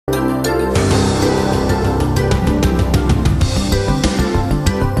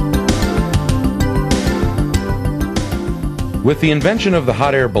With the invention of the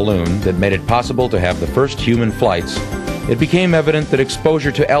hot air balloon that made it possible to have the first human flights, it became evident that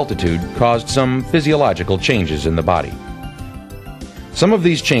exposure to altitude caused some physiological changes in the body. Some of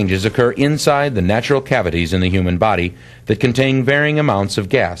these changes occur inside the natural cavities in the human body that contain varying amounts of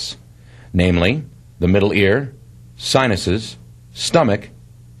gas, namely the middle ear, sinuses, stomach,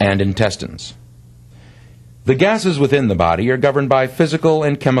 and intestines. The gases within the body are governed by physical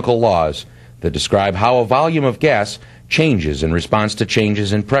and chemical laws that describe how a volume of gas changes in response to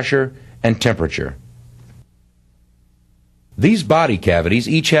changes in pressure and temperature. These body cavities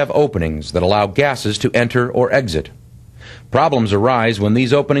each have openings that allow gases to enter or exit. Problems arise when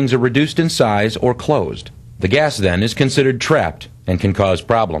these openings are reduced in size or closed. The gas then is considered trapped and can cause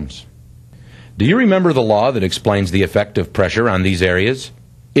problems. Do you remember the law that explains the effect of pressure on these areas?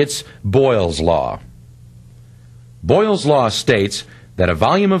 It's Boyle's law. Boyle's law states that a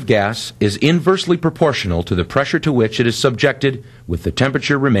volume of gas is inversely proportional to the pressure to which it is subjected, with the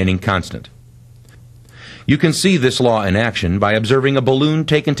temperature remaining constant. You can see this law in action by observing a balloon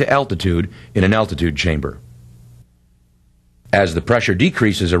taken to altitude in an altitude chamber. As the pressure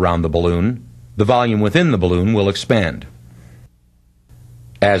decreases around the balloon, the volume within the balloon will expand.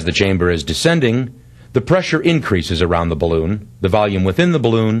 As the chamber is descending, the pressure increases around the balloon. The volume within the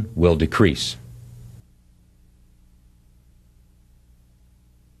balloon will decrease.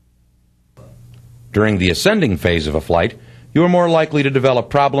 During the ascending phase of a flight, you are more likely to develop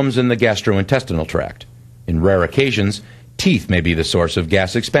problems in the gastrointestinal tract. In rare occasions, teeth may be the source of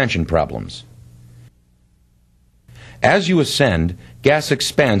gas expansion problems. As you ascend, gas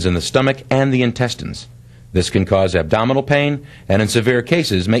expands in the stomach and the intestines. This can cause abdominal pain, and in severe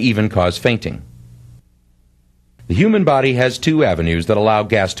cases may even cause fainting. The human body has two avenues that allow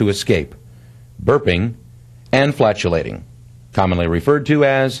gas to escape: burping and flatulating, commonly referred to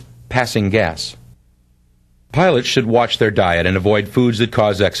as passing gas. Pilots should watch their diet and avoid foods that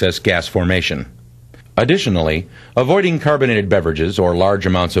cause excess gas formation. Additionally, avoiding carbonated beverages or large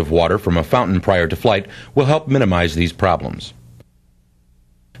amounts of water from a fountain prior to flight will help minimize these problems.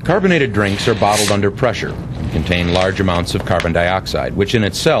 Carbonated drinks are bottled under pressure and contain large amounts of carbon dioxide, which in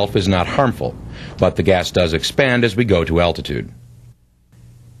itself is not harmful, but the gas does expand as we go to altitude.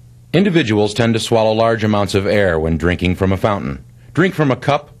 Individuals tend to swallow large amounts of air when drinking from a fountain. Drink from a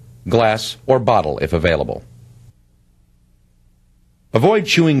cup, glass, or bottle if available. Avoid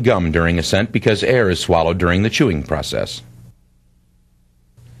chewing gum during ascent because air is swallowed during the chewing process.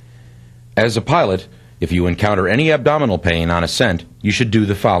 As a pilot, if you encounter any abdominal pain on ascent, you should do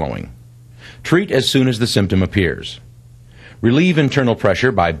the following. Treat as soon as the symptom appears. Relieve internal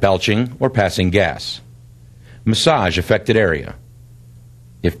pressure by belching or passing gas. Massage affected area.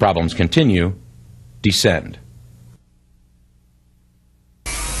 If problems continue, descend.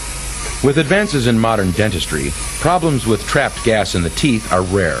 With advances in modern dentistry, problems with trapped gas in the teeth are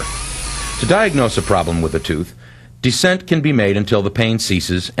rare. To diagnose a problem with a tooth, descent can be made until the pain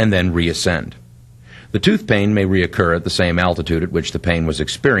ceases and then reascend. The tooth pain may reoccur at the same altitude at which the pain was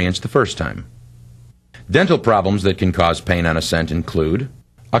experienced the first time. Dental problems that can cause pain on ascent include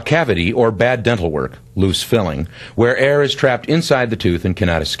a cavity or bad dental work, loose filling, where air is trapped inside the tooth and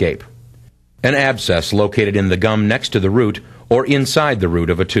cannot escape. An abscess located in the gum next to the root or inside the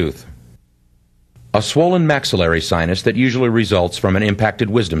root of a tooth. A swollen maxillary sinus that usually results from an impacted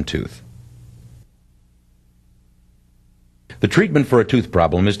wisdom tooth. The treatment for a tooth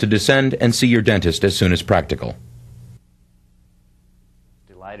problem is to descend and see your dentist as soon as practical.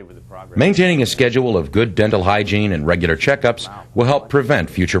 Maintaining a schedule of good dental hygiene and regular checkups will help prevent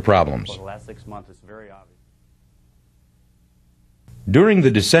future problems. During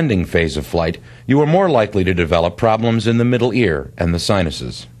the descending phase of flight, you are more likely to develop problems in the middle ear and the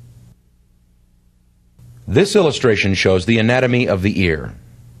sinuses. This illustration shows the anatomy of the ear.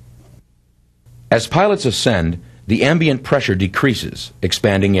 As pilots ascend, the ambient pressure decreases,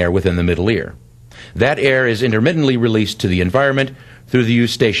 expanding air within the middle ear. That air is intermittently released to the environment through the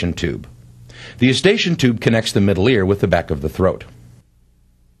eustachian tube. The eustachian tube connects the middle ear with the back of the throat.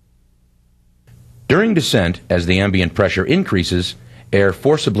 During descent, as the ambient pressure increases, air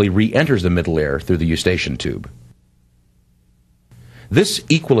forcibly re-enters the middle ear through the eustachian tube. This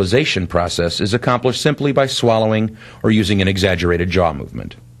equalization process is accomplished simply by swallowing or using an exaggerated jaw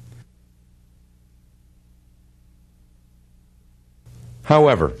movement.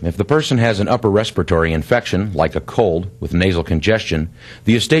 However, if the person has an upper respiratory infection, like a cold with nasal congestion,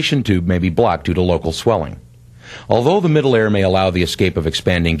 the eustachian tube may be blocked due to local swelling. Although the middle ear may allow the escape of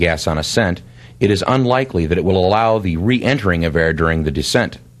expanding gas on ascent, it is unlikely that it will allow the re-entering of air during the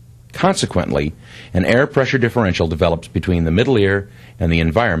descent. Consequently, an air pressure differential develops between the middle ear and the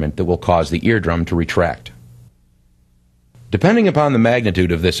environment that will cause the eardrum to retract. Depending upon the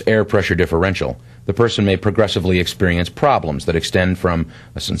magnitude of this air pressure differential, the person may progressively experience problems that extend from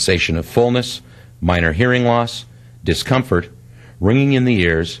a sensation of fullness, minor hearing loss, discomfort, ringing in the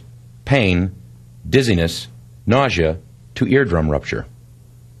ears, pain, dizziness, nausea, to eardrum rupture.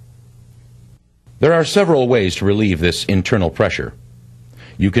 There are several ways to relieve this internal pressure.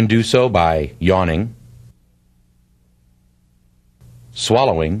 You can do so by yawning,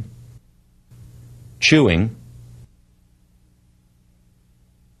 swallowing, chewing,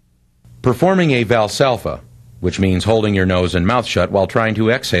 performing a Valsalva, which means holding your nose and mouth shut while trying to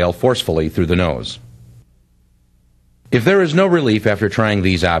exhale forcefully through the nose. If there is no relief after trying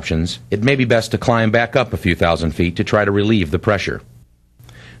these options, it may be best to climb back up a few thousand feet to try to relieve the pressure.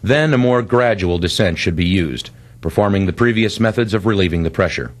 Then a more gradual descent should be used, performing the previous methods of relieving the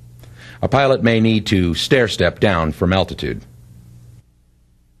pressure. A pilot may need to stair-step down from altitude.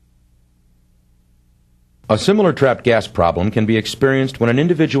 A similar trapped gas problem can be experienced when an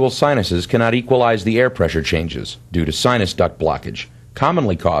individual's sinuses cannot equalize the air pressure changes due to sinus duct blockage,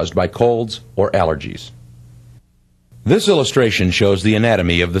 commonly caused by colds or allergies. This illustration shows the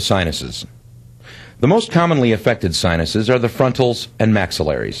anatomy of the sinuses. The most commonly affected sinuses are the frontals and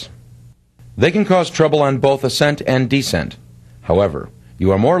maxillaries. They can cause trouble on both ascent and descent. However,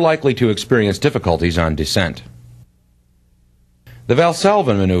 you are more likely to experience difficulties on descent. The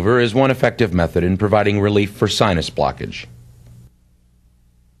Valsalva maneuver is one effective method in providing relief for sinus blockage.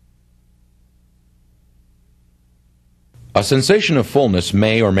 A sensation of fullness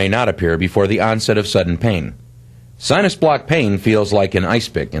may or may not appear before the onset of sudden pain. Sinus block pain feels like an ice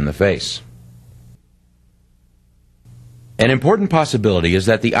pick in the face. An important possibility is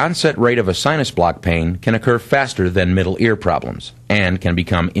that the onset rate of a sinus block pain can occur faster than middle ear problems and can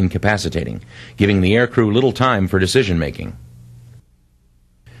become incapacitating, giving the aircrew little time for decision making.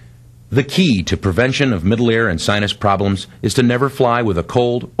 The key to prevention of middle ear and sinus problems is to never fly with a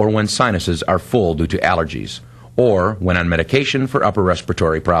cold or when sinuses are full due to allergies, or when on medication for upper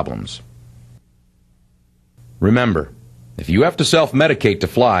respiratory problems. Remember, if you have to self-medicate to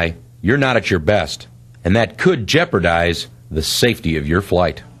fly, you're not at your best, and that could jeopardize the safety of your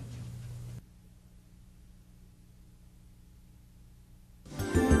flight.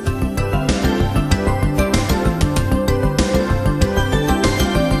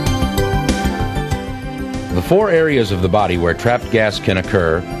 The four areas of the body where trapped gas can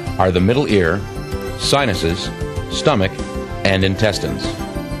occur are the middle ear, sinuses, stomach, and intestines.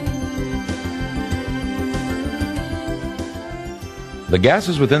 The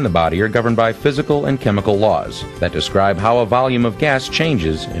gases within the body are governed by physical and chemical laws that describe how a volume of gas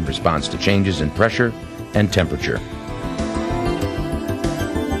changes in response to changes in pressure and temperature.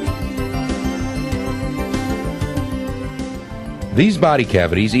 These body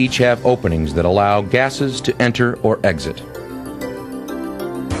cavities each have openings that allow gases to enter or exit.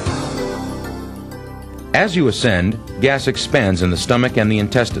 As you ascend, gas expands in the stomach and the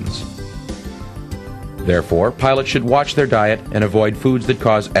intestines. Therefore, pilots should watch their diet and avoid foods that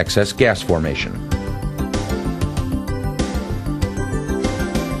cause excess gas formation.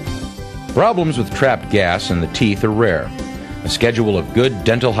 Problems with trapped gas in the teeth are rare. A schedule of good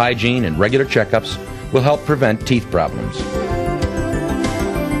dental hygiene and regular checkups will help prevent teeth problems.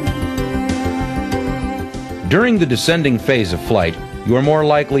 During the descending phase of flight, you are more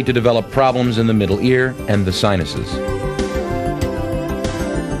likely to develop problems in the middle ear and the sinuses.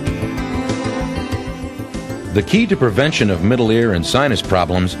 The key to prevention of middle ear and sinus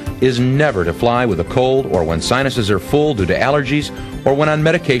problems is never to fly with a cold or when sinuses are full due to allergies or when on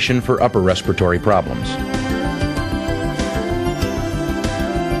medication for upper respiratory problems.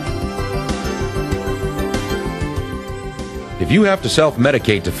 If you have to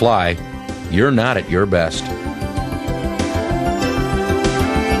self-medicate to fly, you're not at your best.